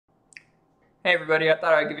Hey everybody, I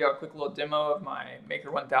thought I'd give you a quick little demo of my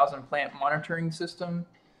Maker 1000 plant monitoring system.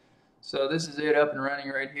 So this is it up and running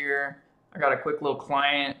right here. I got a quick little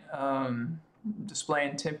client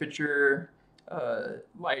displaying temperature,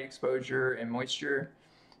 light exposure, and moisture.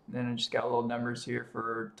 And then I just got little numbers here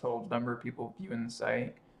for total number of people viewing the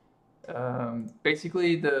site.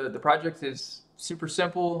 Basically, the project is super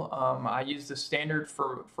simple. I use the standard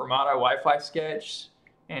Firmata Wi-Fi sketch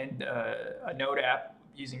and a Node app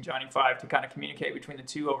using Johnny-Five to kind of communicate between the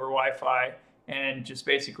two over Wi-Fi, and just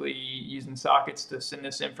basically using sockets to send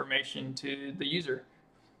this information to the user.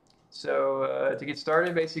 So to get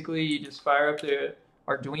started, basically you just fire up the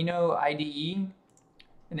Arduino IDE,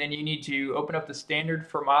 and then you need to open up the standard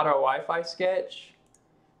Firmata Wi-Fi sketch.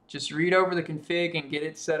 Just read over the config and get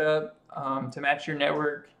it set up to match your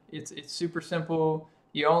network. It's super simple.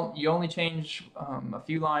 You only change a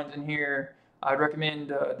few lines in here. I'd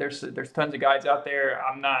recommend, there's tons of guides out there.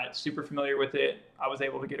 I'm not super familiar with it. I was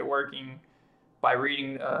able to get it working by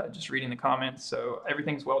reading just reading the comments. So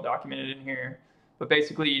everything's well documented in here. But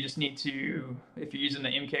basically you just need to, if you're using the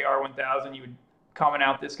MKR1000, you would comment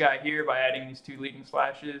out this guy here by adding these two leading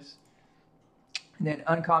slashes. And then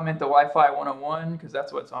uncomment the Wi-Fi 101 because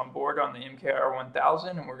that's what's on board on the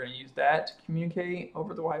MKR1000, and we're going to use that to communicate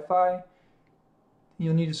over the Wi-Fi.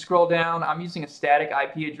 You'll need to scroll down. I'm using a static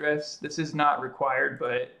IP address. This is not required,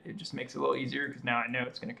 but it just makes it a little easier because now I know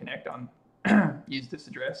it's going to connect on, use this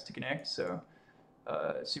address to connect, so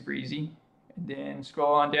super easy. And then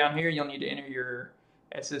scroll on down here. You'll need to enter your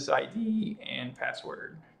SSID and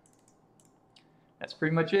password. That's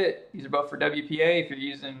pretty much it. These are both for WPA. If you're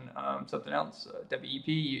using something else, WEP,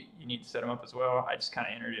 you need to set them up as well. I just kind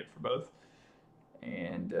of entered it for both.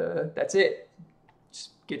 And that's it.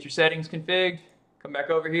 Just get your settings configured, come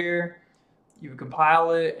back over here, you would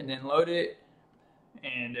compile it and then load it,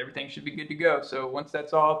 and everything should be good to go. So once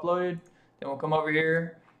that's all uploaded, then we'll come over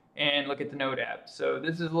here and look at the Node app. So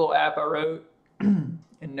this is a little app I wrote in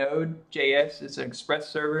Node.js. It's an Express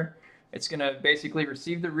server. It's going to basically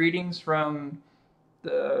receive the readings from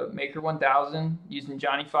the Maker 1000 using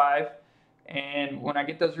Johnny-Five, and when I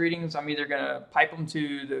get those readings, I'm either going to pipe them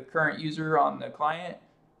to the current user on the client,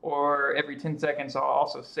 or every 10 seconds I'll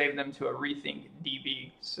also save them to a rethink DB.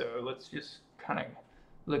 So let's just kind of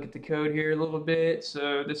look at the code here a little bit.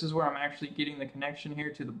 So this is where I'm actually getting the connection here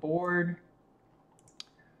to the board.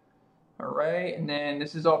 All right, and then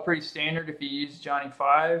this is all pretty standard if you use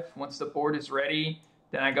Johnny-Five. Once the board is ready,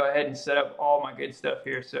 then I go ahead and set up all my good stuff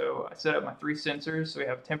here. So I set up my 3 sensors. So we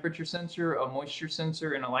have a temperature sensor, a moisture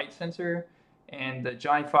sensor, and a light sensor. And the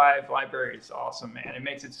Johnny-Five library is awesome, man. It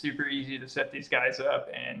makes it super easy to set these guys up,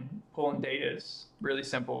 and pulling data is really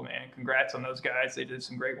simple, man. Congrats on those guys. They did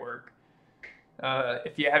some great work.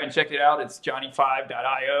 If you haven't checked it out, it's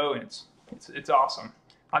johnny5.io, and it's awesome.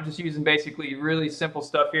 I'm just using basically really simple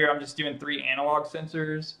stuff here. I'm just doing 3 analog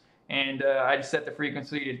sensors. And I just set the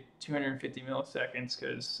frequency to 250 milliseconds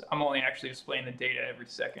because I'm only actually displaying the data every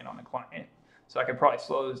second on the client. So I could probably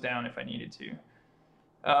slow this down if I needed to.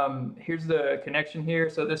 Here's the connection here.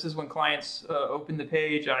 So this is when clients open the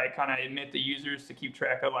page. I kind of admit the users to keep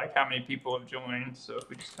track of like how many people have joined. So if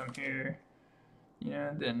we just come here,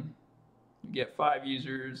 then you get 5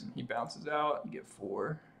 users and he bounces out. You get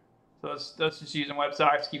 4. So that's just using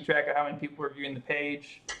WebSockets to keep track of how many people are viewing the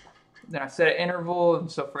page. Then I set an interval, and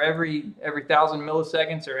so for every 1,000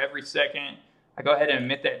 milliseconds or every second, I go ahead and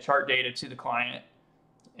emit that chart data to the client,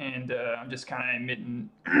 and I'm just kind of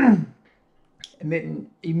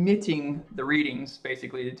emitting the readings,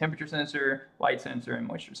 basically the temperature sensor, light sensor, and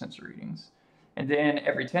moisture sensor readings. And then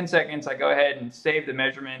every 10 seconds, I go ahead and save the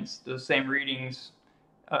measurements, those same readings,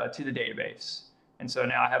 to the database. And so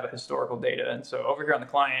now I have a historical data. And so over here on the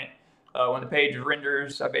client, when the page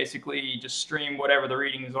renders, I basically just stream whatever the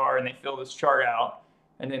readings are, and they fill this chart out.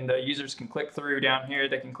 And then the users can click through down here.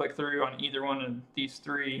 They can click through on either one of these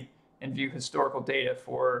 3 and view historical data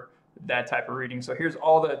for that type of reading. So here's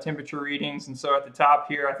all the temperature readings. And so at the top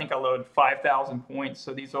here, I think I load 5,000 points.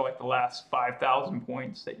 So these are like the last 5,000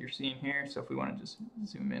 points that you're seeing here. So if we want to just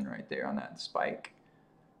zoom in right there on that spike,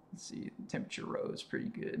 let's see, the temperature rose pretty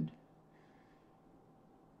good.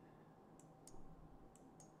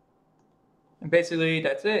 And basically,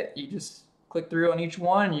 that's it. You just click through on each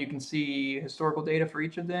one. You can see historical data for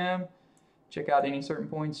each of them. Check out any certain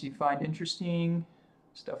points you find interesting,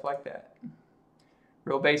 stuff like that.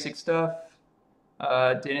 Real basic stuff.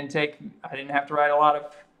 I didn't have to write a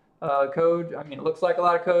lot of code. I mean, it looks like a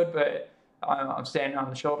lot of code, but I'm standing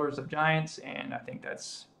on the shoulders of giants, and I think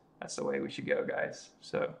that's the way we should go, guys.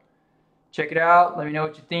 So check it out. Let me know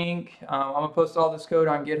what you think. I'm gonna post all this code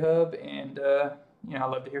on GitHub, and I'd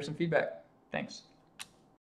love to hear some feedback. Thanks.